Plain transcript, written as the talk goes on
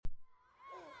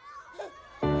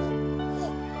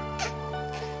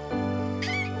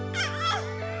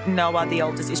Noah, the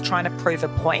oldest, is trying to prove a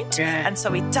point. Yeah. And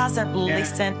so he doesn't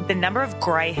listen. The number of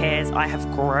grey hairs I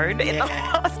have grown in the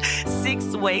last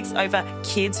 6 weeks over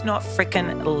kids not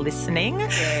freaking listening.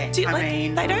 Yeah,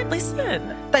 They don't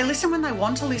listen. They listen when they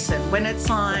want to listen. When it's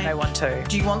like, When they want to.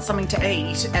 do you want something to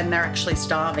eat, and they're actually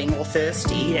starving or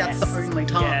thirsty? Yes. That's the only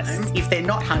time. Yes. If they're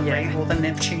not hungry, Yeah. well, then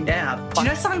they've tuned out. Do you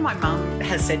know something my mum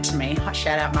has said to me?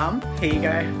 Shout out, Mum. Here you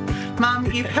go.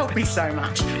 Mum, you've helped me so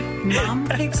much. Mum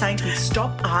keeps saying to me,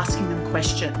 stop asking them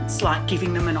questions, like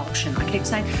giving them an option. I keep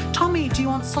saying, Tommy, do you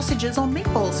want sausages or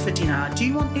meatballs for dinner? Do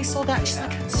you want this or that? She's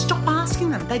like, stop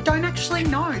asking them. They don't actually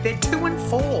know. They're 2 and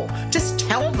 4. Just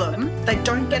tell them they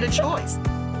don't get a choice.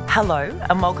 Hello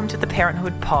and welcome to the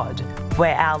Parenthood Pod,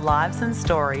 where our lives and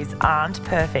stories aren't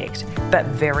perfect, but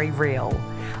very real.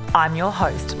 I'm your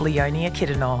host, Leonia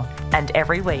Kiddenor, and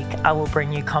every week I will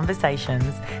bring you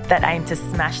conversations that aim to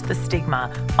smash the stigma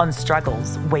on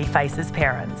struggles we face as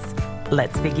parents.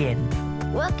 Let's begin.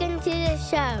 Welcome to the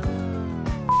show.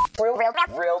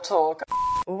 Real talk.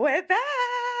 We're back.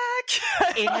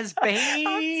 It has been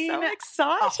I'm so a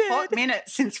excited. hot minute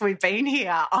since we've been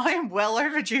here. I am well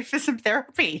overdue for some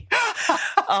therapy.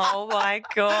 Oh my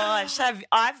gosh.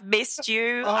 I've missed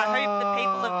you. I hope the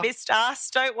people have missed us.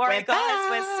 Don't worry, We're guys.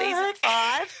 We're season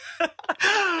 5.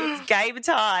 It's game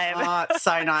time. Oh, it's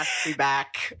so nice to be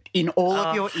back in all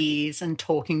of your ears and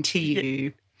talking to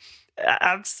you.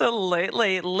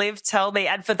 Absolutely. Liv, tell me.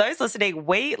 And for those listening,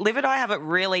 Liv and I haven't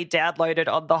really downloaded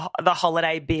on the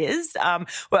holiday biz.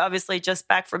 We're obviously just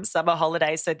back from summer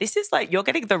holidays. So this is like, you're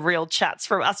getting the real chats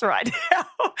from us right now.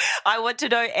 I want to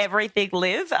know everything,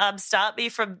 Liv. Start me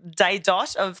from day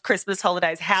dot of Christmas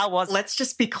holidays. How was it? Let's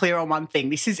just be clear on one thing.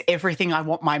 This is everything I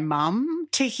want my mum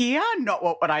to hear, not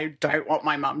what I don't want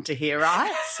my mum to hear,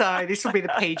 right? So this will be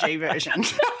the PG version.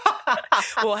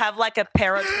 We'll have like a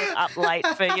parenthood up late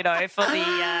for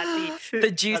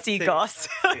the juicy goss.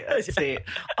 That's it.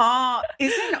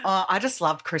 I just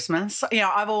love Christmas.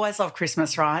 I've always loved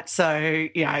Christmas, right? So,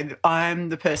 I'm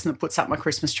the person that puts up my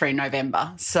Christmas tree in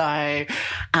November. So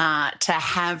to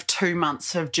have 2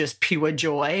 months of just pure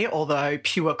joy, although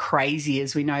pure crazy,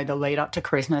 as we know, the lead up to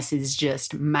Christmas is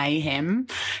just mayhem.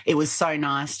 It was so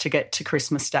nice to get to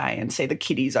Christmas Day and see the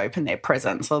kiddies open their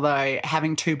presents, although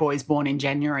having 2 boys born in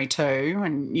January too,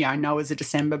 and, Noah's a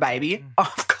December baby,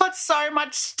 I've got so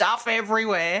much stuff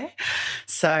everywhere.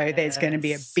 So there's going to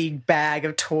be a big bag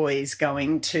of toys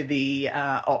going to the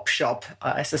op shop,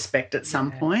 I suspect, at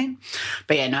some point.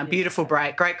 But beautiful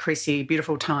break, great Chrissy,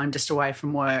 beautiful time just away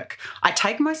from work. I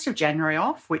take most of January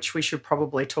off, which we should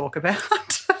probably talk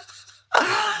about.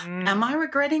 Am I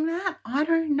regretting that? I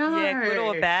don't know. Yeah, good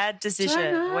or bad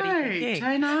decision. What are you thinking?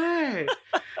 Don't know.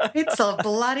 It's a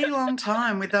bloody long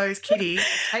time with those kiddies.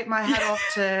 I take my hat off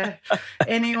to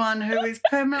anyone who is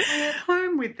permanently at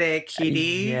home with their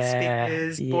kiddies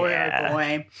because boy, oh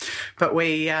boy. But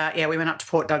we went up to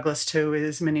Port Douglas too,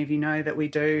 as many of you know that we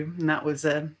do, and that was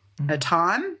a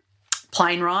time.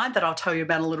 Plane ride that I'll tell you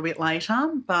about a little bit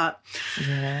later. But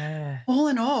all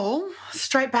in all,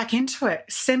 straight back into it.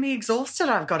 Semi-exhausted,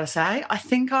 I've got to say. I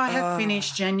think I have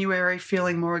finished January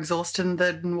feeling more exhausted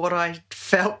than what I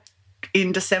felt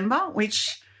in December,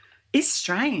 which is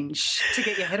strange to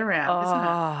get your head around, isn't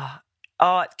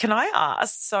it? Can I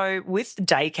ask, so with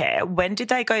daycare, when did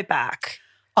they go back?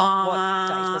 What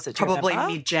date was it? Probably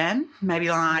mid-Jan, maybe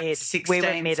like 16th, we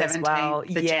were mid 17th as well.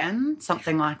 Jan,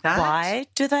 something like that. Why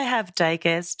do they have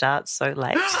daycare start so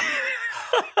late?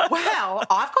 Well,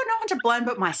 I've got no one to blame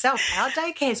but myself. Our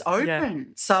daycare's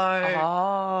open.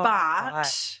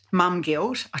 Mum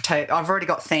guilt, I tell you, I've already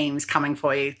got themes coming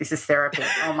for you. This is therapy.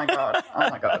 Oh, my God.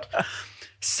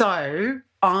 So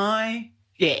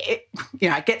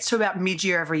it gets to about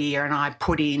mid-year every year and I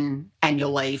put in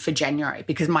annual leave for January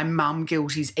because my mum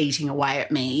guilt is eating away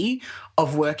at me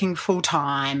of working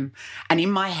full-time. And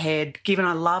in my head, given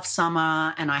I love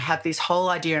summer and I have this whole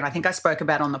idea, and I think I spoke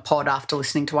about on the pod after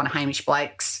listening to one of Hamish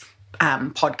Blake's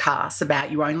podcasts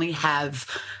about you only have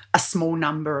a small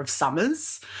number of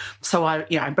summers. So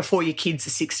before your kids are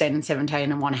 16 and 17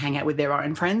 and want to hang out with their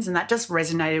own friends. And that just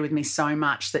resonated with me so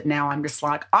much that now I'm just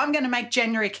like, I'm going to make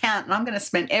January count and I'm going to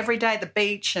spend every day at the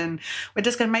beach and we're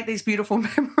just going to make these beautiful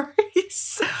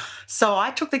memories. So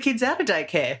I took the kids out of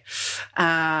daycare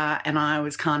and I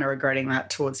was kind of regretting that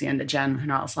towards the end of Jan.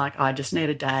 And I was like, I just need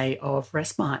a day of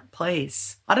respite,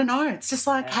 please. I don't know. It's just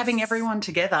like having everyone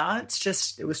together.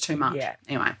 It was too much. Yeah.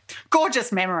 Anyway,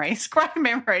 gorgeous memories, great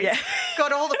memories. Yeah.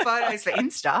 Got all the photos for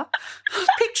Insta.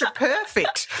 Picture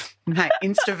perfect. Hey,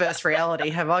 Insta versus reality.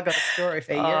 Have I got a story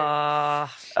for you?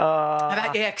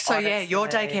 Your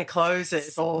daycare closes,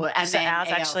 and so then ours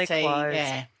actually ALT, closed.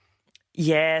 Yeah.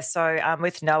 Yeah, so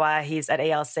with Noah, he's at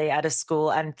ELC at a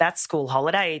school, and that's school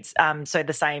holidays. So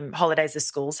the same holidays as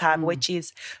schools have, which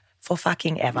is for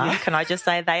fucking ever. Yeah. Can I just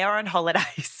say they are on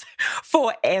holidays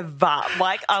forever?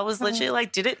 Like I was literally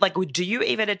like, do you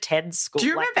even attend school? Do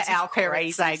you remember our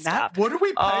parents saying stuff. That? What do we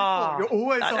pay for? You're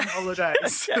always on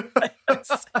holidays.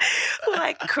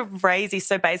 Like crazy.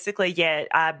 So basically,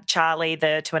 Charlie,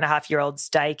 the 2.5-year-old's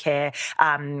daycare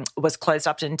was closed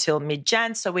up until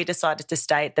mid-Jan. So we decided to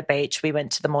stay at the beach. We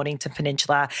went to the Mornington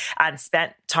Peninsula and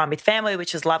spent time with family,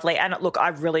 which was lovely. And look, I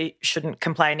really shouldn't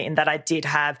complain in that I did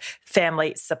have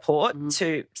family support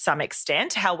to some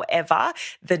extent. However,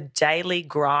 the daily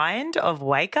grind of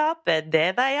wake up and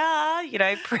there they are,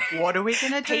 what are we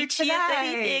going to do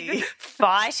today?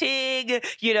 Fighting,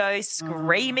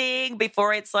 screaming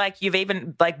before it's like you've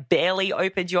even like barely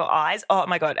opened your eyes. Oh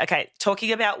my God. Okay.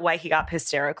 Talking about waking up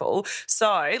hysterical.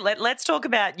 So let's talk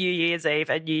about New Year's Eve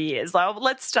and New Year's.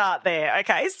 Let's start there.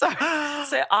 Okay. So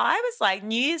I was like,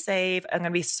 New Year's Eve, I'm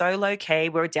going to be so low key.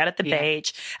 We're down at the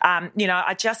beach.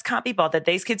 I just can't be bothered.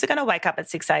 These kids are going to wake up at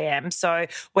 6 a.m. So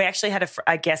we actually had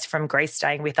a guest from Greece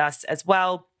staying with us as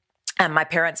well. And my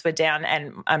parents were down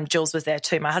and Jules was there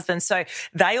too, my husband. So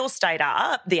they all stayed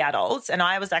up, the adults, and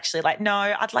I was actually like, no,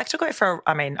 I'd like to go for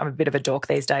I'm a bit of a dork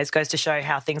these days, goes to show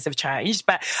how things have changed.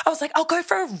 But I was like, I'll go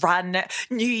for a run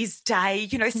New Year's Day,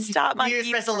 start my New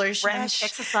Year's resolution,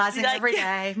 exercising every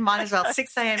day. Might as well,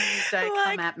 6 a.m. New Year's Day,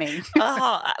 come at me.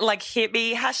 Hit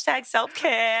me,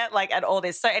 #self-care, and all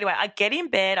this. So anyway, I get in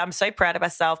bed. I'm so proud of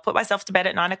myself, put myself to bed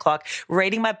at 9 o'clock,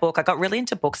 reading my book. I got really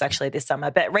into books actually this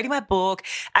summer, but reading my book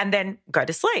and then go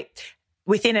to sleep.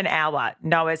 Within an hour,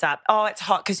 Noah's up. Oh, it's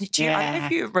hot because I don't know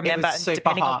if you remember,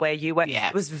 depending on where you were,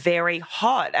 it was very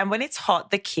hot. And when it's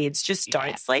hot, the kids just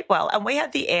don't sleep well. And we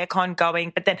had the aircon going,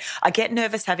 but then I get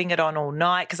nervous having it on all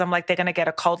night because I'm like, they're going to get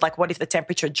a cold. Like, what if the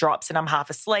temperature drops and I'm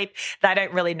half asleep? They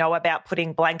don't really know about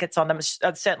putting blankets on them.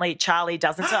 Certainly Charlie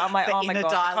doesn't. So I'm like, oh my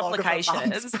God,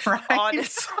 complications. Right?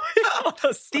 Honestly.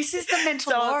 This is the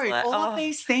mental load. All of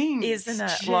these things. Isn't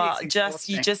it? Well,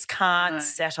 you just can't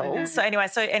settle. So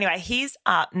anyway, he's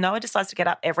up. Noah decides to get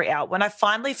up every hour. When I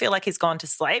finally feel like he's gone to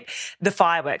sleep, the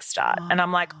fireworks start. And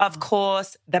I'm like, of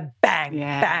course, the bang,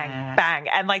 bang, bang.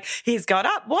 And he's got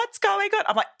up. What's going on?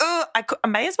 I'm like, I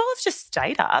may as well have just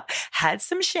stayed up, had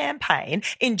some champagne,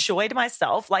 enjoyed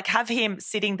myself, have him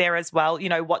sitting there as well,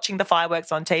 watching the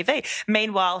fireworks on TV.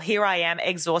 Meanwhile, here I am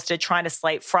exhausted, trying to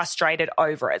sleep, frustrated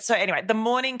over it. So anyway, the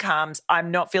morning comes. I'm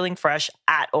not feeling fresh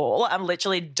at all. I'm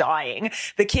literally dying.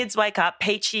 The kids wake up.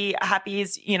 Peachy, happy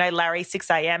as, Larry,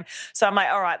 6 a.m. So I'm like,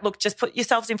 all right, look, just put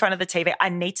yourselves in front of the TV. I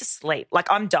need to sleep.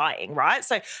 I'm dying, right?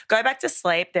 So go back to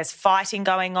sleep. There's fighting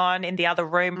going on in the other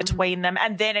room between them.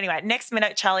 And then anyway, next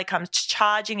minute, Charlie comes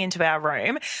charging into our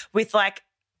room with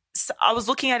I was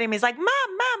looking at him, he's like, Mum,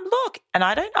 look. And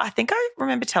I think I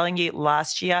remember telling you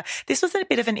last year, this was a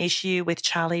bit of an issue with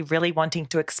Charlie really wanting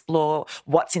to explore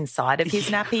what's inside of his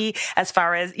nappy as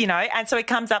far as, and so he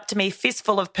comes up to me,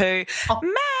 fistful of poo, Mum,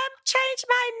 change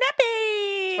my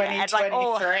nappy. 2023. And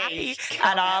all happy.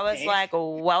 And I was like,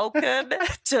 welcome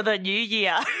to the new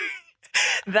year.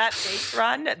 That beach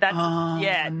run,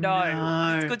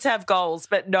 no. It's good to have goals,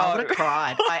 but no. I would have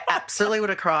cried. I absolutely would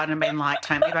have cried and been like,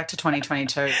 take me back to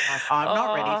 2022. I'm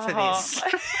not ready for this.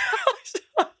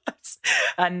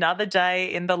 Another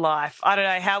day in the life. I don't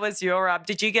know. How was your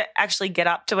did you actually get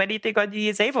up to anything on New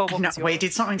Year's Eve? Or we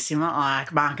did something similar.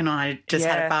 Mark and I just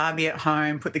had a barbie at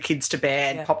home, put the kids to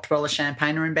bed, popped a bottle of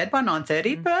champagne, and were in bed by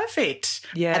 9:30. Perfect.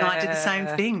 Yeah. And I did the same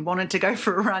thing. Wanted to go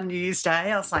for a run New Year's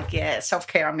Day. I was like,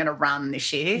 self-care, I'm going to run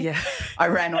this year. Yeah. I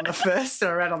ran on the 1st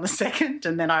and I ran on the 2nd,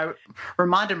 and then I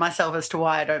reminded myself as to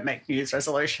why I don't make New Year's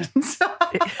resolutions.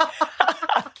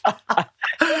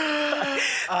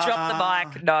 Drop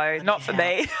the mic. No, not for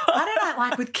me. I don't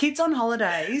know. With kids on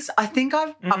holidays, I think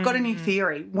I've got a new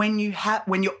theory. When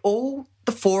you're all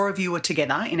the 4 of you are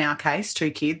together, in our case, 2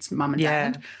 kids, mum and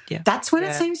dad, that's when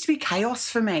it seems to be chaos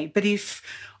for me. But if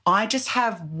I just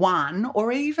have one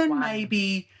or even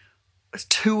maybe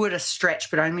 2 at a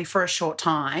stretch, but only for a short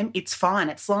time, it's fine.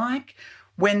 It's like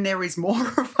when there is more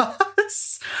of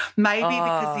us, maybe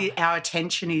because our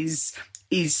attention is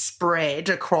spread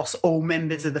across all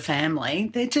members of the family,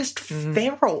 they're just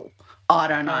feral. I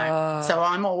don't know. So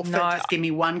I'm all for just give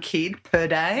me 1 kid per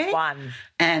day. 1.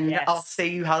 And I'll see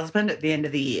you, husband, at the end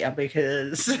of the year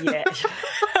because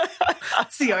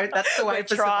that's the way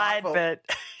for survival. But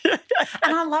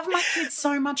and I love my kids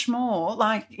so much more.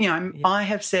 I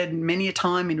have said many a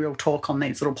time in Real Talk on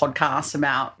these little podcasts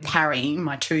about Harry,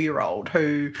 my 2-year-old,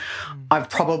 who I've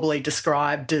probably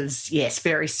described as,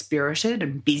 very spirited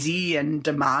and busy and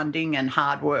demanding and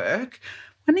hard work.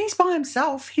 when he's by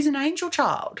himself, he's an angel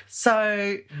child.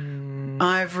 So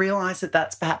I've realised that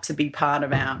that's perhaps a big part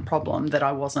of our problem, that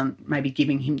I wasn't maybe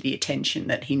giving him the attention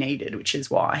that he needed, which is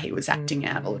why he was acting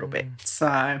out a little bit.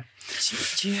 So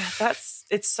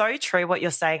it's so true what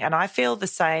you're saying, and I feel the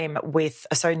same with,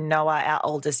 so Noah, our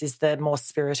oldest, is the more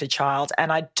spirited child,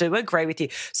 and I do agree with you.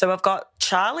 So I've got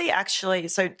Charlie actually,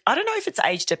 so I don't know if it's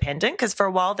age dependent, because for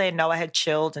a while there Noah had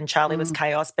chilled and Charlie was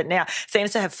chaos, but now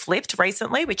seems to have flipped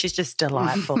recently, which is just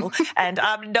delightful. And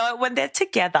no, when they're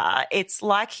together, it's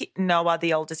like Noah,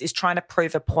 the oldest, is trying to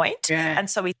prove a point, and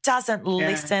so he doesn't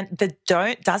listen. The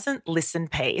doesn't listen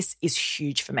piece is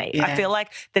huge for me. I feel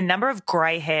like the number of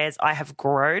grey hairs I have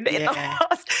grown in the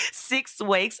last 6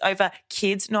 weeks over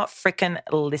kids not freaking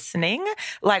listening.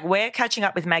 Like, we're catching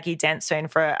up with Maggie Dent soon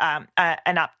for an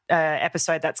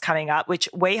episode that's coming up, which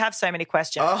we have so many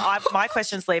questions. My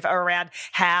questions, Liv, are around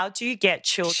how do you get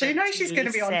children She knows she's going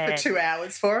to be on for 2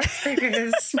 hours for us,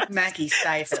 because Maggie,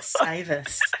 save us.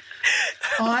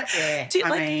 I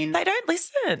mean, they don't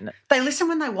listen. They listen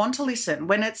when they want to listen.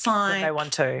 When it's like, when they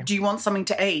want to. Do you want something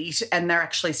to eat? And they're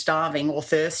actually starving or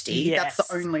thirsty. Yes. That's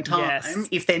the only time. Yes.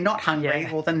 If they're not hungry,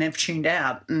 well, then they've tuned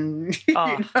out. And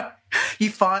you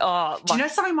find. Do you know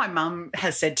something my mum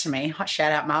has said to me?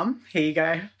 Shout out, Mum. Here you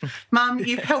go. Mum,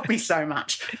 you've helped me so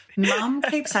much. Mum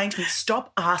keeps saying to me,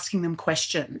 stop asking them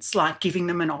questions, like giving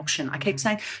them an option. I keep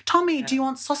saying, Tommy, do you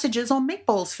want sausages or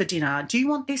meatballs for dinner? Do you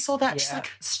want this or that? She's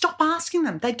like, stop asking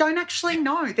them. They don't actually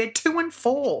know. They're 2 and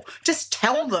 4. Just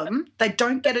tell them they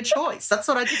don't get a choice. That's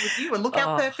what I did with you, and look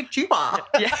how perfect you are.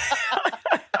 Yeah.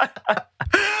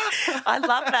 I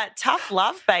love that. Tough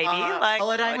love, baby.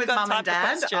 Holiday with Mum and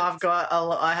Dad,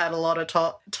 I had a lot of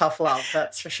tough love,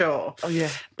 that's for sure. Oh, yeah.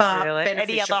 But really?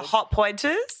 Any other hot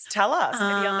pointers? Tell us.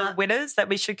 Any other winners that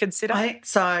we should consider?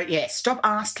 Stop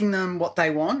asking them what they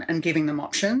want and giving them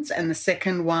options. And the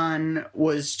second one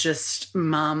was just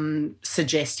Mum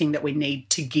suggesting that we need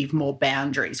to give more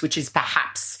boundaries, which is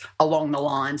perhaps along the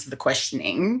lines of the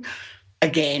questioning.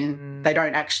 Again, they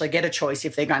don't actually get a choice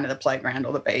if they're going to the playground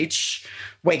or the beach.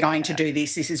 We're going to do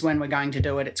this. This is when we're going to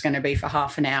do it. It's going to be for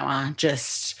half an hour.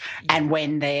 And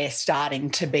when they're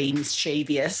starting to be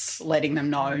mischievous, letting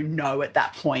them know no at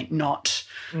that point, not.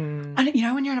 And,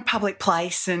 when you're in a public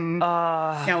place and,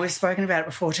 we've spoken about it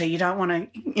before too, you don't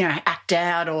want to, act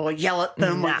out or yell at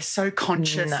them or you're so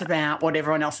conscious about what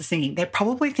everyone else is thinking. They're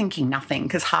probably thinking nothing,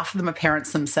 because half of them are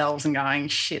parents themselves and going,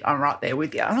 shit, I'm right there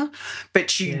with you.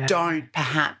 But you don't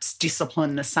perhaps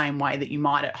discipline the same way that you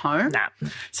might at home. Nah.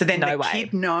 So then the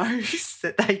kid knows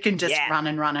that they can just run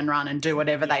and do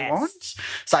whatever they want.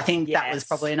 So I think that was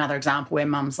probably another example where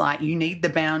Mum's like, you need the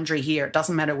boundary here. It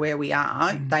doesn't matter where we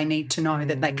are. They need to know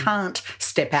that they can't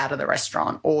step out of the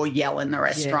restaurant or yell in the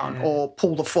restaurant or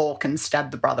pull the fork and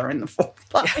stab the brother in the fork.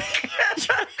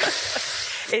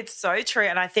 It's so true.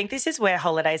 And I think this is where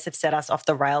holidays have set us off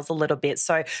the rails a little bit.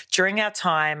 So during our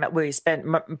time, we spent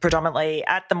predominantly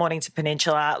at the Mornington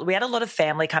Peninsula. We had a lot of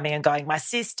family coming and going. My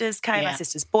sisters came, my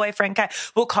sister's boyfriend came.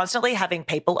 We're constantly having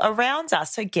people around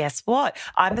us. So guess what?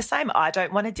 I'm the same. I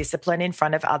don't want to discipline in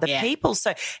front of other people.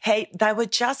 So, hey, they were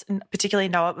just, particularly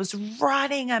Noah, was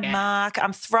writing a mark.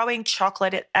 I'm throwing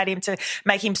chocolate at him to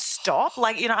make him stop.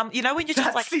 Like, when you're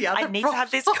just I need to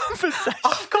have this conversation.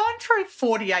 I've gone through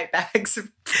 48 bags of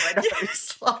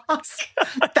Freddos.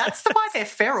 That's why they're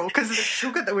feral, because of the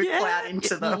sugar that we plouged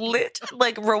into them.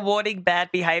 Rewarding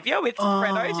bad behaviour with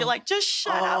Freddos. You're like, just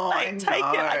shut up, mate. Take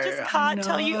it. I just can't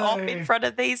tell you off in front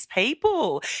of these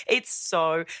people. It's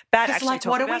so bad. Actually,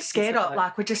 what are we scared of?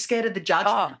 We're just scared of the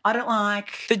judgment. I don't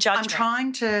like the judgment. I'm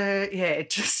trying to,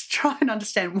 just try and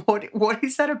understand what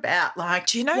is that about?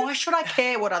 Do you know? Why should I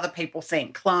care what other people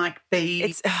think?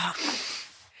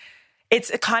 It's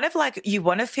kind of like I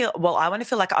want to feel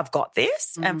like I've got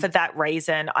this. And for that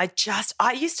reason, I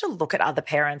used to look at other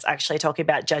parents actually talking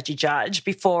about judge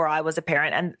before I was a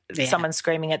parent, and someone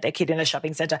screaming at their kid in a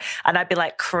shopping centre, and I'd be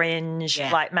like, cringe,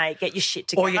 mate, get your shit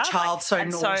together. Or your child's so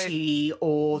naughty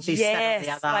or this, that or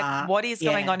the other. What is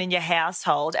going on in your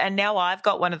household? And now I've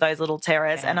got one of those little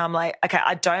terrors and I'm like, okay,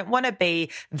 I don't want to be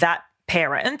that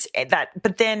parent,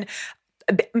 but then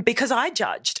because I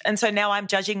judged. And so now I'm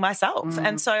judging myself.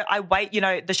 And so I wait,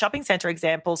 the shopping centre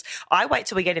examples, I wait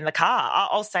till we get in the car.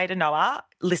 I'll say to Noah,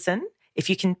 listen, if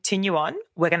you continue on,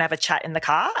 we're going to have a chat in the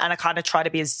car. And I kind of try to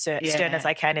be as stern as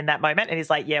I can in that moment. And he's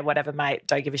like, yeah, whatever, mate,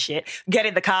 don't give a shit. Get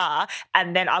in the car.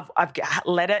 And then I've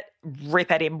let it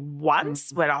rip at him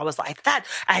once when I was like that.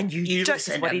 And you don't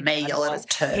listen what to he me, you little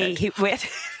turd. He went.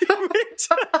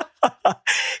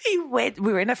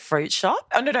 We were in a fruit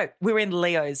shop. Oh, no, we were in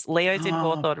Leo's in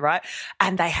Hawthorne, right?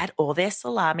 And they had all their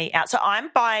salami out. So I'm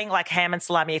buying like ham and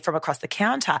salami from across the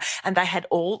counter, and they had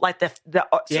all like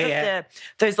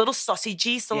those little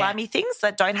sausagey salami things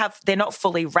that they're not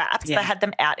fully wrapped. Yeah. They had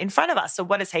them out in front of us. So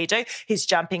what does he do? He's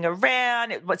jumping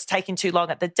around. What's taking too long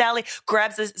at the deli?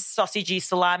 Grabs a sausagey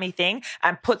salami thing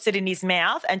and puts it in his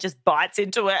mouth and just bites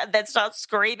into it and then starts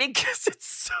screaming because it's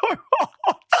so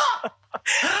hot.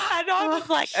 And I was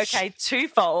like, okay,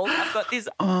 twofold. I've got this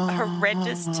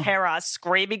horrendous terror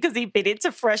screaming because he bit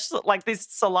into fresh, like this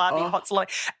salami, hot salami.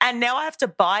 And now I have to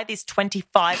buy this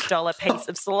 $25 piece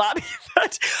of salami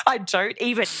that I don't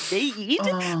even need.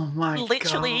 Oh, my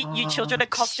Literally, God. you children are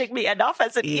costing me enough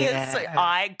as it is. So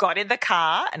I got in the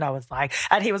car and I was like,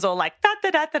 and he was all like,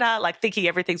 da-da-da-da-da, like thinking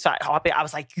everything's right. I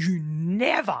was like, you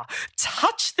never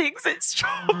touch things at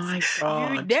stores. Oh, my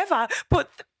God. You never put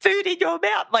food in your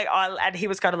mouth. And he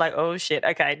was kind of like, oh shit,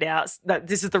 okay, now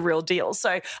this is the real deal.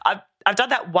 So I've done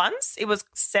that once. It was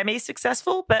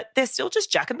semi-successful, but they're still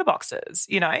just jack in the boxes.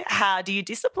 You know, how do you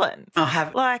discipline?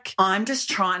 I'm just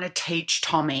trying to teach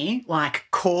Tommy like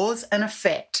cause and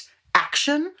effect,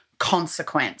 action,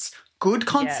 consequence, good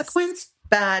consequence,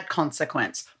 bad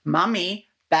consequence. Mummy,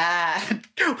 bad.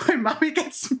 When Mummy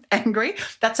gets angry,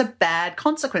 that's a bad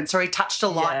consequence. Or he touched a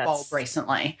light bulb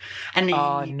recently and he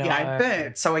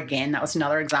burnt. So again, that was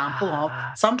another example of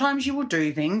sometimes you will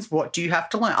do things. What do you have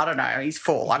to learn? I don't know. He's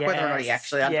 4, like whether or not he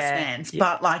actually understands.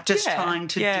 But like just trying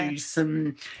to do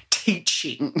some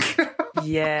teaching.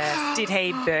 Yes. Did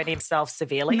he burn himself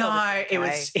severely? No, it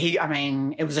was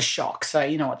a shock. So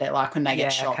you know what they're like when they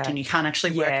get shocked and you can't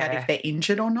actually work out if they're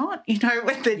injured or not. You know,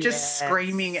 when they're just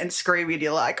screaming and screaming,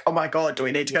 you're like, oh my God, do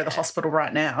we need to go to the hospital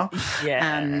right now?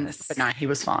 Yes. But no, he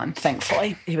was fine,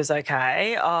 thankfully. He was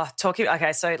okay.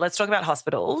 Okay, so let's talk about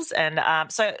hospitals. And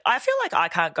so I feel like I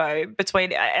can't go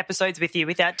between episodes with you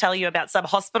without telling you about some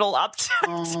hospital update.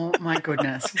 Oh my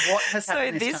goodness. What has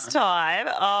happened this time?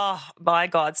 Oh my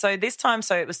God. So this time,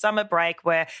 it was summer break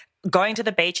where going to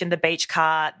the beach in the beach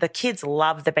cart. The kids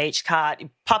love the beach cart.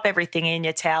 You pop everything in,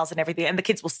 your towels and everything, and the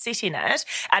kids will sit in it,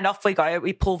 and off we go.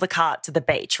 We pull the cart to the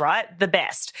beach, right? The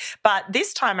best. But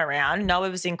this time around,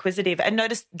 Noah was inquisitive and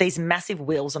noticed these massive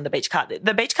wheels on the beach cart.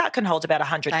 The beach cart can hold about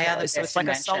 100 kilos, so it's like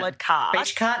a solid cart.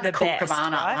 Beach cart and Cool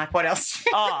Cabana. Right? Like what else?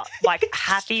 Like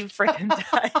happy freaking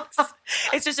days.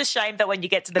 It's just a shame that when you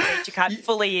get to the beach, you can't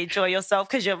fully enjoy yourself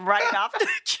because you're running after the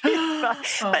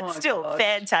kids. But still,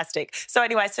 fantastic. So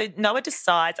anyway, Noah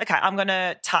decides, okay, I'm going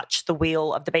to touch the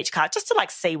wheel of the beach cart just to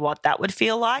like see what that would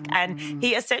feel like. And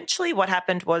he essentially, what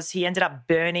happened was he ended up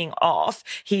burning off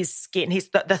his skin.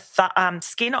 The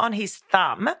skin on his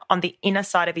thumb, on the inner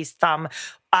side of his thumb,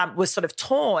 was sort of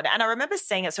torn. And I remember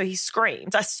seeing it, so he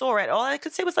screamed. I saw it. All I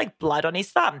could see was like blood on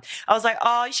his thumb. I was like,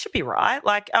 oh, you should be right.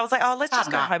 Let's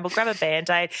just go home. We'll grab a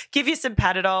Band-Aid, give you some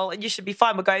Panadol, and you should be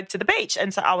fine. We'll go to the beach.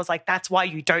 And so I was like, that's why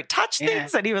you don't touch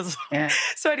things. And he was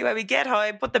So anyway, we get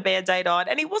home, put the Band-Aid on,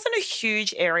 and it wasn't a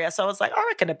huge area. So I was like, I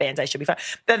reckon a Band-Aid should be fine.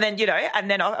 And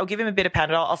then, I'll give him a bit of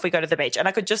Panadol. Off we go to the beach. And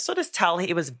I could just sort of tell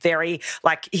he was very,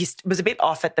 he was a bit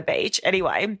off at the beach.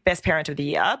 Anyway, best parent of the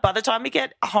year. By the time we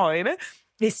get home,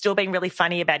 he's still being really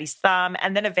funny about his thumb.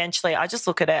 And then eventually I just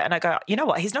look at it and I go, you know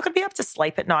what? He's not going to be able to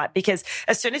sleep at night because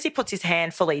as soon as he puts his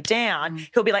hand fully down,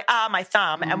 he'll be like, my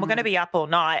thumb, and we're going to be up all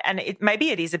night. And maybe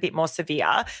it is a bit more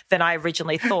severe than I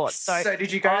originally thought. So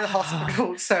did you go to the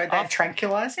hospital so they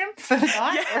tranquilise him for the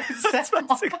night? Yeah, that's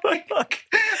basically I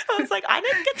was like, I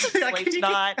need to get some sleep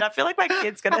tonight. And I feel like my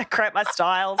kid's going to crap my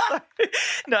style. So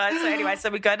anyway, so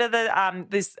we go to the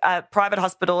this private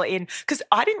hospital because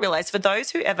I didn't realise, for those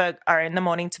who ever are in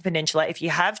the Mornington Peninsula, if you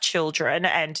have children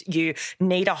and you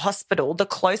need a hospital, the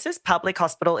closest public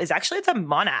hospital is actually the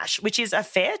Monash, which is a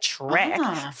fair trek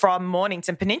from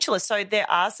Mornington Peninsula. So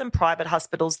there are some private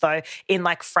hospitals though in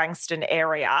like Frankston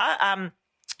area.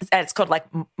 And it's called like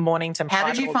Mornington How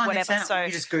Private. did you find whatever. this out? So,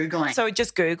 you just Googling? So we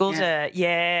just Googled it,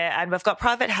 and we've got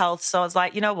private health. So I was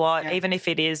like, you know what, even if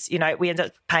it is, we ended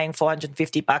up paying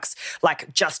 $450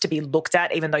 like just to be looked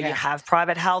at, even though you have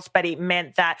private health, but it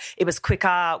meant that it was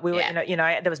quicker. We were,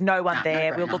 there was no one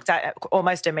there. We were looked at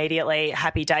almost immediately.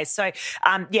 Happy days. So,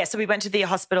 so we went to the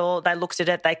hospital. They looked at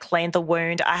it. They cleaned the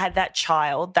wound. I had that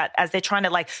child that as they're trying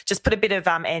to like just put a bit of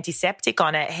antiseptic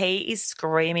on it, he is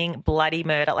screaming bloody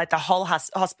murder. Like the whole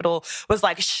hospital hospital was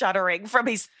like shuddering from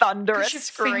his thunderous Your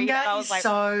scream. finger And I was is like,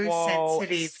 so whoa,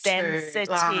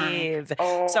 sensitive. Like,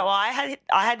 oh. So I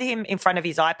had him in front of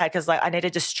his iPad because like I need to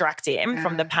distract him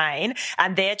from the pain,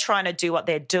 and they're trying to do what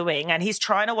they're doing, and he's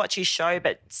trying to watch his show,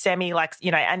 but semi like,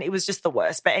 you know, and it was just the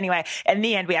worst. But anyway, in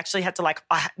the end, we actually had to like,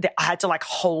 I had to like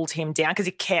hold him down because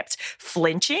he kept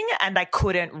flinching and they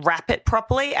couldn't wrap it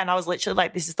properly. And I was literally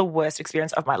like, this is the worst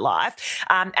experience of my life.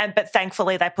 But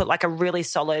thankfully they put like a really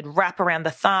solid wrap around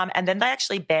the thumb, and then they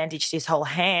actually bandaged his whole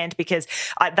hand because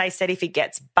they said if he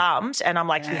gets bumped, and I'm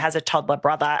like, he has a toddler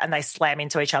brother and they slam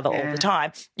into each other all the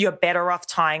time, you're better off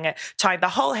tying the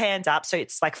whole hand up so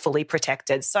it's like fully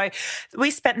protected. So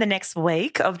we spent the next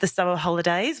week of the summer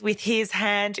holidays with his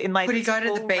hand in like, could he go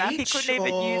to the beach? Wrap. He couldn't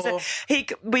even use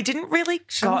it. We didn't really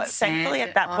go. Thankfully,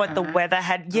 at that point, the weather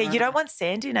had, you don't want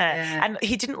sand in it. Yeah. And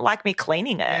he didn't like me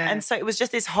cleaning it. Yeah. And so it was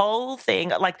just this whole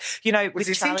thing, like, you know, was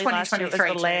with Charlie last year, it was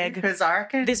the leg. Because I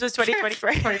reckon this was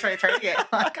 2023. 2023, yeah.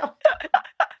 Like,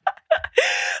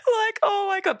 oh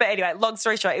my God. But anyway, long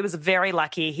story short, it was very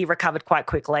lucky. He recovered quite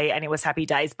quickly and it was happy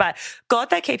days. But God,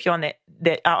 they keep you on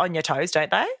on your toes,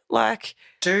 don't they? Like,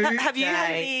 have you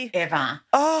had any ever?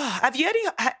 Oh, have you had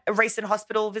any recent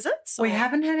hospital visits? We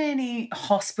haven't had any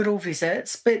hospital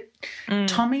visits, but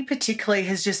Tommy particularly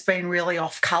has just been really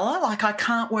off colour. Like, I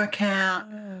can't work out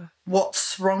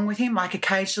what's wrong with him. Like,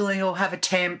 occasionally he'll have a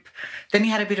temp. Then he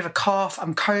had a bit of a cough.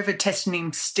 I'm COVID testing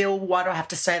him still. Why do I have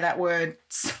to say that word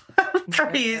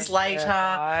 3 years later?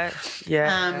 Right.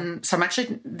 Yeah. So I'm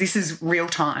actually, this is real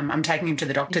time. I'm taking him to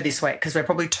the doctor this week because we're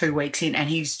probably 2 weeks in and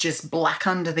he's just black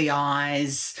under the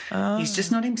eyes. He's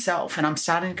just not himself. And I'm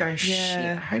starting to go, shit,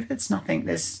 I hope it's nothing.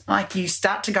 There's like, you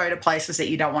start to go to places that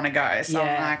you don't want to go. So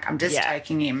I'm like, I'm just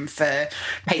taking him for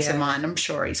peace of mind. I'm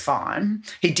sure he's fine.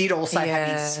 He did also have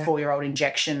his 4-year-old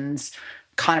injections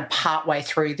kind of partway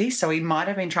through this, so he might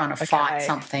have been trying to fight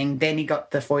something. Then he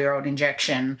got the 4-year-old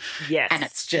injection, and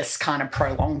it's just kind of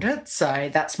prolonged it. So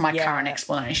that's my current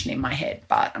explanation in my head,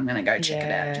 but I'm going to go check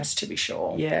it out just to be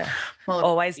sure. Yeah. Well,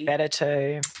 always better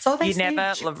too. So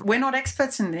we're not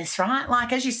experts in this, right?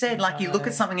 Like, as you said, like you look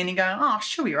at something and you go, oh,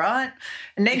 she'll be right.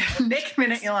 And next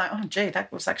minute you're like, oh, gee,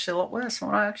 that was actually a lot worse than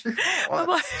what I actually thought it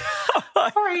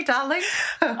was. Sorry, darling.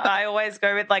 I always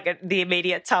go with like the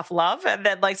immediate tough love, and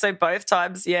then like, so both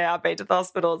times, I've been to the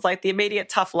hospital. It's like the immediate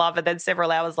tough love, and then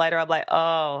several hours later I'm like,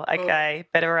 oh, okay,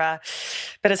 better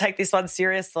take this one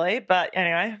seriously. But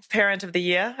anyway, parent of the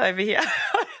year over here.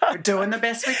 We're doing the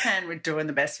best we can. Doing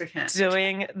the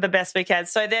best we can.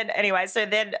 So then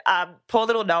poor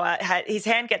little Noah, his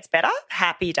hand gets better,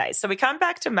 happy days. So we come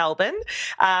back to Melbourne.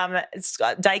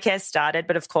 Daycare started,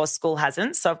 but of course school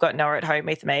hasn't. So I've got Noah at home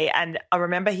with me. And I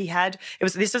remember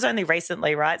this was only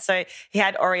recently, right? So he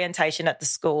had orientation at the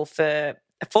school for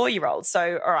a 4-year-old.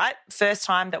 So, all right, first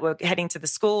time that we're heading to the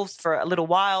school for a little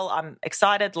while. I'm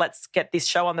excited. Let's get this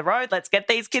show on the road. Let's get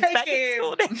these kids back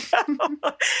in school.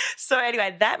 So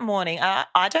anyway, that morning,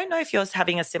 I don't know if you're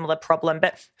having a similar problem,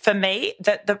 but for me,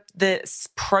 the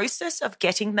process of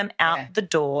getting them out the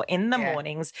door in the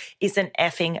mornings is an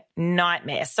effing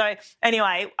nightmare. So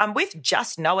anyway, I'm with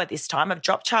just Noah this time. I've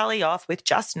dropped Charlie off with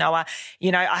just Noah.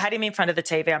 You know, I had him in front of the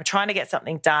TV. I'm trying to get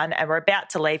something done and we're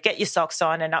about to leave. Get your socks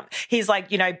on. And he's like,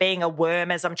 you know, being a worm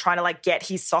as I'm trying to like get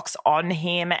his socks on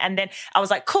him. And then I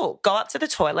was like, cool, go up to the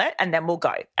toilet and then we'll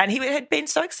go. And he had been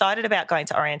so excited about going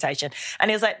to orientation. And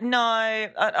he was like, no,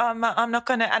 I'm not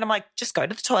going to. And I'm like, just go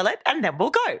to the toilet and then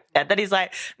we'll go. And then he's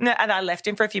like, no. And I left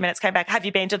him for a few minutes, came back. Have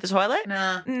you been to the toilet?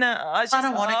 No. I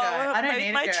don't want to go. I don't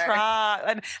need to go.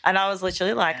 Truck. And I was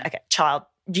literally like, okay, child,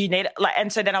 you need it. Like,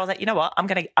 and so then I was like, you know what? I'm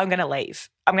gonna leave.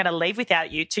 I'm gonna leave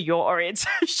without you to your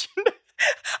orientation.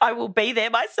 I will be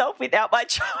there myself without my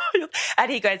child.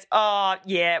 And he goes, oh,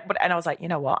 yeah. And I was like, you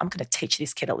know what? I'm going to teach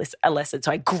this kid a lesson.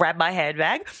 So I grab my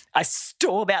handbag, I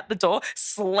storm out the door,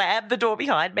 slam the door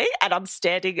behind me, and I'm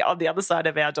standing on the other side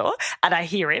of our door and I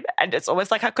hear him. And it's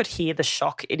almost like I could hear the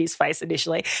shock in his face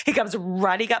initially. He comes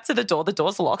running up to the door. The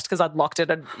door's locked because I'd locked it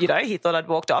and, you know, he thought I'd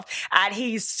walked off. And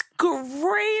he's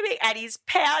screaming and he's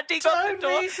pounding on the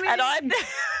door. And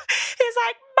he's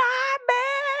like,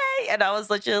 Mommy! And I was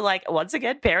literally like, once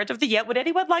again, parent of the year. Would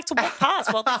anyone like to walk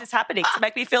past while this is happening to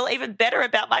make me feel even better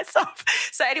about myself?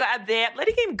 So anyway, I'm there,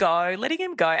 letting him go.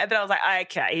 And then I was like,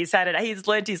 okay, he's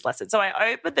learned his lesson. So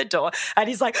I opened the door and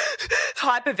he's like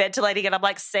hyperventilating. And I'm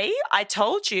like, see, I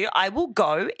told you I will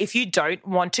go if you don't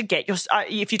want to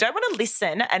if you don't want to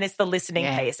listen. And it's the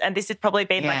listening piece. And this had probably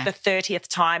been like the 30th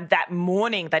time that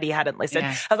morning that he hadn't listened.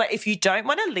 I was like, if you don't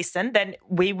want to listen, then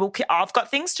I've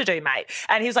got things to do, mate.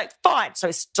 And he was like, fine. So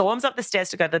he storms up the stairs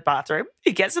to go to the bathroom.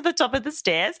 He gets to the top of the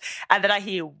stairs and then I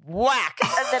hear whack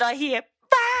and then I hear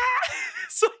bah!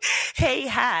 So he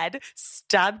had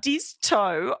stubbed his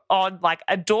toe on like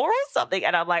a door or something.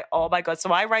 And I'm like, oh my God.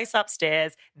 So I race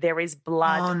upstairs. There is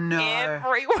blood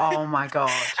everywhere. Oh my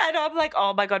God. And I'm like,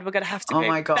 oh my God, we're going to have to go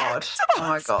back to the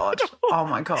hospital. Oh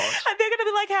my God. And they're going to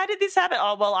be like, how did this happen?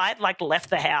 Oh, well, I had like left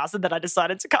the house and then I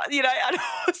decided to cut, and I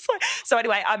was like, so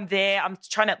anyway, I'm there. I'm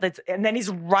trying to, and then he's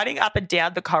running up and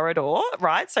down the corridor,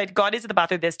 right? So he'd gone into the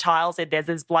bathroom. There's tiles in there.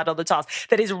 There's blood on the tiles.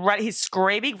 Then he's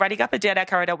screaming, running up and down our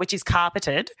corridor, which is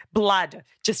carpeted, blood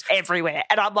just everywhere.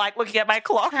 And I'm like looking at my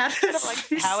clock. How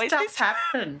does this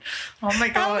happen? Oh my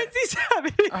God. How is this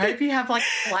happening? I hope you have like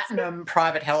platinum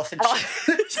private health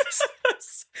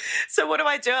insurance. So what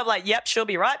do? I'm like, yep, she'll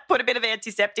be right. Put a bit of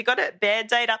antiseptic on it,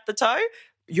 Band-Aid up the toe.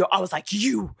 I was like,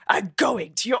 you are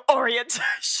going to your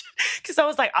orientation. Because I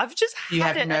was like, I've just had you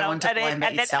have it. No one to blame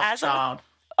but yourself, child.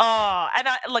 And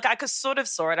I could sort of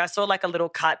saw it. I saw like a little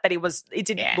cut, but it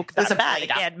didn't look that bad.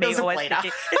 Again, me always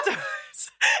thinking,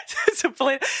 it's a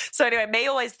bleeder. So anyway, me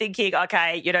always thinking,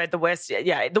 okay, the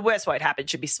worst won't happen,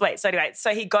 should be sweet. So anyway,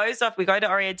 so he goes off, we go to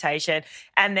orientation,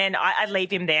 and then I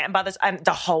leave him there. And by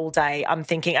the whole day I'm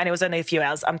thinking, and it was only a few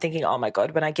hours, I'm thinking, oh my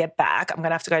God, when I get back, I'm going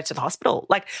to have to go to the hospital.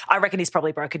 Like, I reckon he's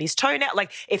probably broken his toe now.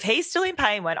 Like, if he's still in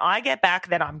pain when I get back,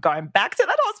 then I'm going back to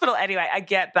that hospital. Anyway, I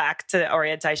get back to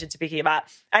orientation to pick him up,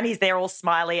 and he's there all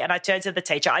smiley. And I turned to the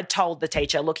teacher. I told the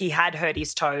teacher, look, he had hurt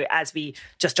his toe as we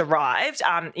just arrived.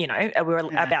 We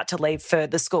were about to leave for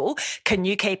the school. Can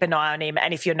you keep an eye on him?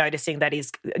 And if you're noticing that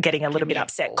he's getting a little bit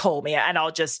upset, call me, and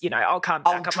I'll just, I'll come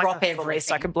back. I'll drop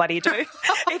everything I can bloody do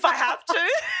if I have to.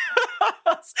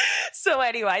 So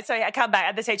anyway, so I come back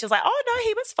and the teacher's like, oh, no,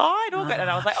 he was fine, all good. And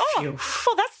I was like,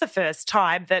 well, that's the first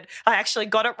time that I actually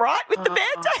got it right with the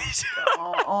Band-Aid.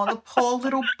 Oh, the poor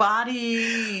little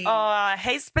buddy.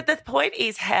 But the point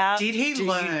is, how did he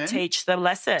learn? You teach the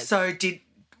lesson? So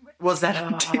was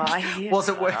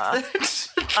it worth it?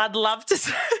 I'd love to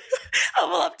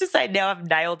say now I've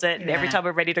nailed it. And every time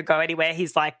we're ready to go anywhere,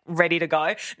 he's like ready to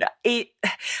go.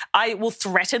 I will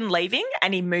threaten leaving,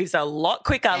 and he moves a lot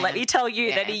quicker, let me tell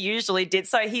you, than he usually did.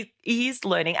 So he is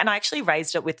learning, and I actually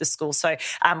raised it with the school. So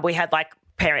we had like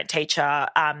parent-teacher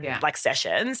like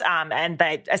sessions, and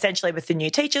they essentially with the new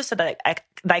teachers so that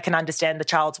they can understand the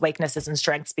child's weaknesses and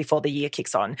strengths before the year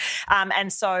kicks on.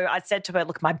 And so I said to her,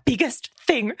 look, my biggest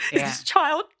thing is this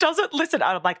child doesn't listen.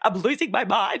 I'm like, I'm losing my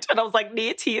mind. And I was like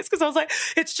near tears because I was like,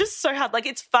 it's just so hard. Like,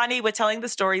 it's funny. We're telling the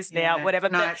stories now, whatever.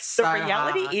 No, but the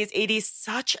reality is it is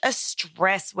such a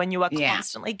stress when you are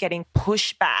constantly getting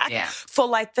pushback for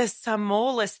like the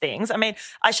smallest things. I mean,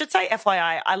 I should say,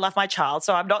 FYI, I love my child,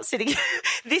 so I'm not sitting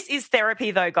This is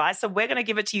therapy though, guys, so we're going to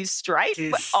give it to you straight.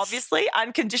 Obviously,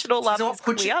 unconditional love is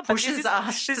clear. Pushes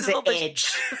us to the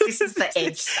edge. This is the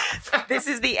edge stuff. This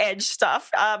is the edge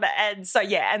stuff. And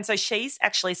so she's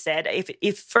actually said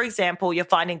if, for example, you're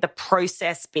finding the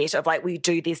process bit of like we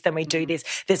do this, then we do this,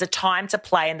 there's a time to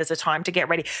play and there's a time to get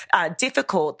ready,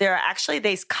 difficult, there are actually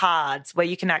these cards where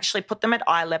you can actually put them at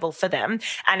eye level for them,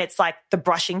 and it's like the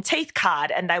brushing teeth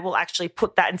card, and they will actually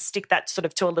put that and stick that sort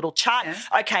of to a little chart.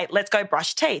 Yeah. Okay, let's go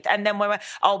brush teeth. And then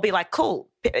I'll be like, cool,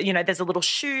 there's a little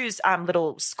shoes,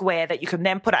 little square that you can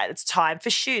then put out. It's time for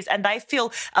shoes. And they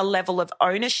feel a level of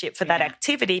ownership for that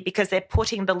activity because they're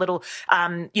putting the little,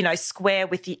 square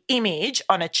with the image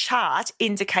on a chart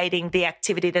indicating the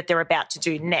activity that they're about to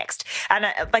do next. And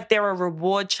there are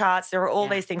reward charts, there are all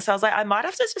these things. So I was like, I might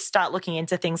have to just start looking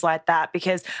into things like that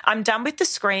because I'm done with the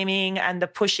screaming and the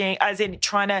pushing, as in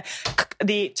trying to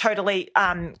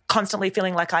constantly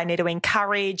feeling like I need to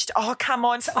encourage. Oh, come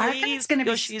on, please get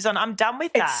your shoes on. I'm done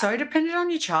with that. It's so dependent on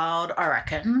your child, I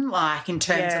reckon, like in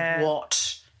terms of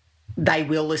what they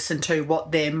will listen to,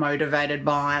 what they're motivated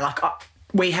by. Like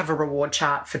we have a reward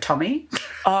chart for Tommy.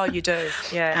 Oh, you do?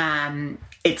 Yeah.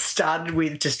 It started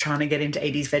with just trying to get him to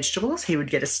eat his vegetables. He would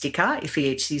get a sticker if he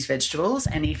eats his vegetables,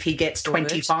 and if he gets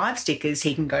 25 stickers,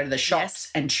 he can go to the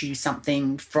shops and choose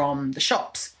something from the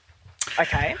shops.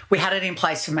 Okay. We had it in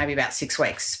place for maybe about 6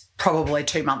 weeks, probably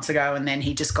 2 months ago, and then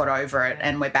he just got over it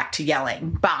and we're back to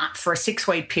yelling. But for a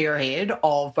 6-week period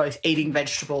of both eating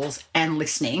vegetables and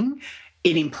listening,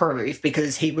 it improved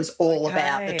because he was all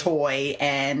about the toy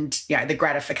and, the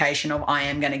gratification of I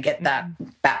am going to get that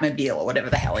Batmobile or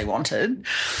whatever the hell he wanted.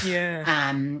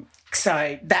 Yeah.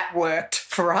 So that worked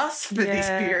for us for this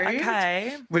period.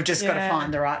 Okay. We've just got to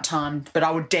find the right time. But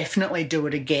I would definitely do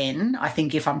it again, I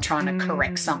think, if I'm trying to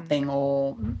correct something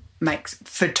or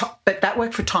but that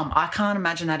worked for Tom. I can't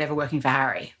imagine that ever working for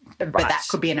Harry. But that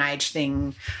could be an age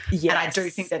thing. Yes. And I do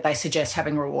think that they suggest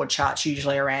having reward charts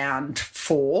usually around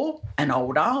 4 and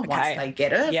older once they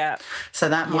get it. Yeah. So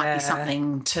that might be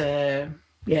something to,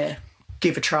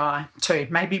 give a try too.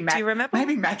 Maybe Do you remember?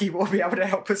 Maybe Maggie will be able to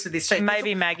help us with this too.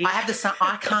 Maybe Maggie.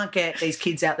 I can't get these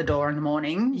kids out the door in the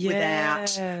morning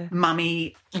without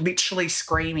mummy literally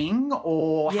screaming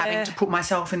or having to put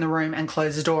myself in the room and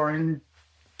close the door and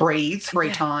breathe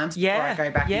 3 times before I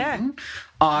go back in.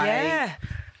 I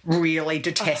really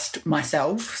detest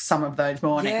myself some of those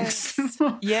mornings.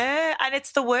 Yes. And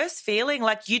it's the worst feeling.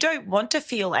 Like, you don't want to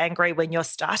feel angry when you're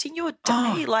starting your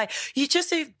day. Like,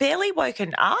 you've barely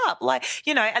woken up. Like,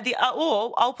 you know,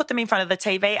 or I'll put them in front of the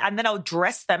TV and then I'll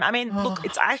dress them. I mean, look,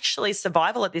 it's actually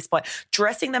survival at this point.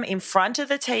 Dressing them in front of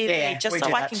the TV just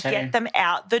so I can get them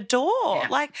out the door. Yeah.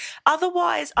 Like,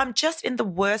 otherwise, I'm just in the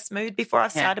worst mood before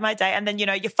I've started my day. And then, you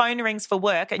know, your phone rings for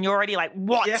work and you're already like,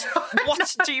 what? Yeah.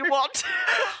 What do you want?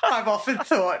 I've often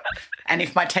thought, and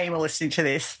if my team are listening to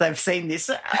this, they've seen this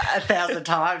 1,000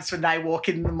 times when they walk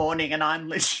in the morning and I'm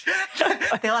literally,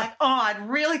 they're like, oh, I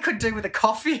really could do with a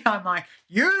coffee. I'm like,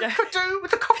 you could do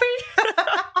with a coffee?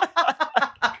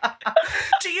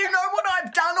 Do you know what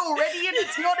I've done already? And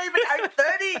it's not even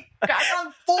 8:30. I've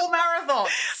done 4 marathons.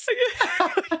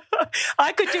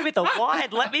 I could do with a wine,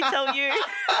 let me tell you.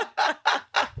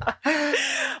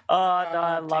 Oh, no,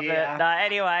 I love it. No,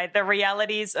 anyway, the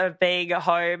realities of being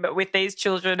home with these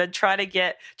children and trying to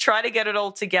get it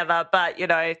all together. But, you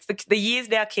know, the year's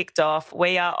now kicked off.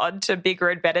 We are on to bigger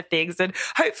and better things. And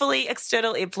hopefully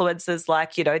external influences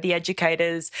like, you know, the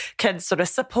educators can sort of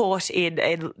support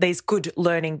in these good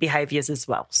learning behaviours as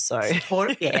well. So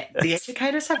the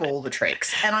educators have all the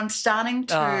tricks. And I'm starting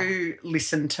to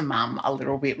listen to Mum a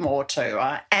little bit more too.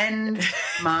 And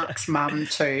Mark's mum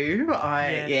too.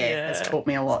 Has taught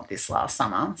me a lot this last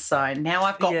summer. So now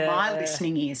I've got my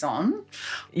listening ears on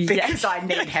because I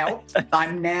need help.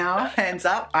 I'm now, hands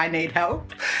up, I need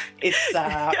help. It's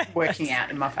working out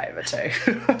in my favour too.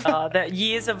 The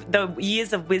years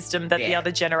of wisdom that the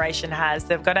other generation has,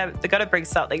 they've got to bring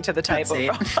something to the table.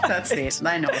 That's it.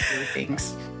 They know a few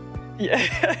things.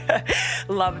 Yeah.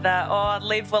 Love that. Oh,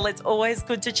 Liv, well, it's always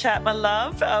good to chat, my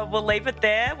love. We'll leave it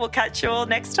there. We'll catch you all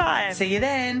next time. See you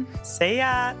then. See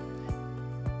ya.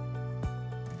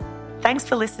 Thanks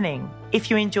for listening. If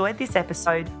you enjoyed this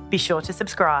episode, be sure to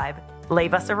subscribe,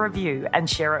 leave us a review and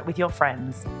share it with your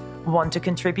friends. Want to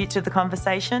contribute to the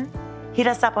conversation? Hit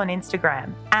us up on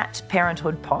Instagram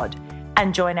 @ParenthoodPod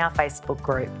and join our Facebook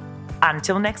group.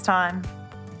 Until next time.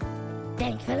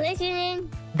 Thanks for listening.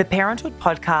 The Parenthood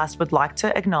Podcast would like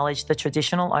to acknowledge the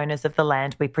traditional owners of the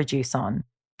land we produce on,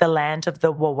 the land of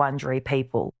the Wurundjeri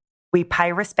people. We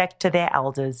pay respect to their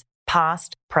elders,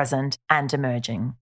 past, present and emerging.